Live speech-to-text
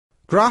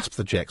Grasp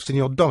the Jext in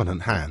your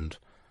dominant hand,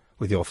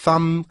 with your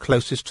thumb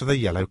closest to the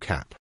yellow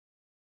cap.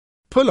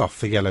 Pull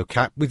off the yellow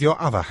cap with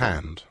your other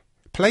hand.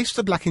 Place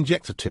the black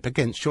injector tip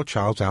against your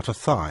child's outer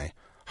thigh,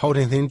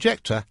 holding the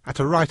injector at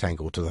a right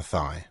angle to the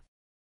thigh.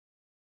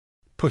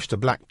 Push the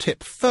black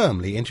tip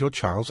firmly into your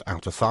child's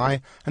outer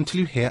thigh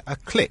until you hear a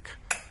click,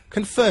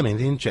 confirming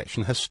the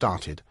injection has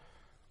started.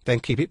 Then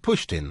keep it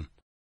pushed in.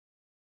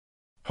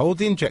 Hold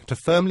the injector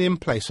firmly in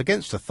place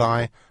against the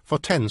thigh for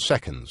 10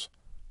 seconds.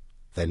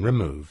 Then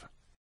remove.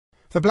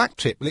 The black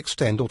tip will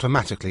extend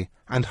automatically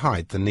and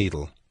hide the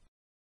needle.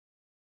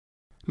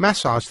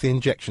 Massage the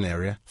injection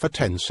area for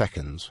 10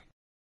 seconds.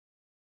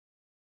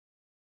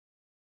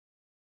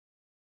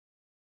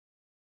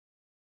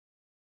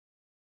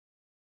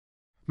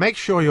 Make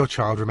sure your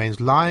child remains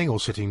lying or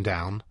sitting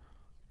down.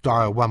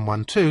 Dial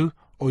 112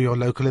 or your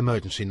local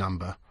emergency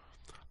number.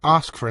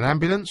 Ask for an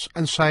ambulance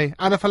and say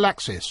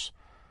Anaphylaxis,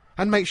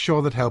 and make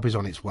sure that help is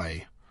on its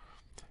way.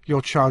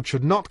 Your child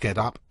should not get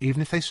up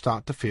even if they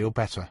start to feel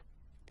better.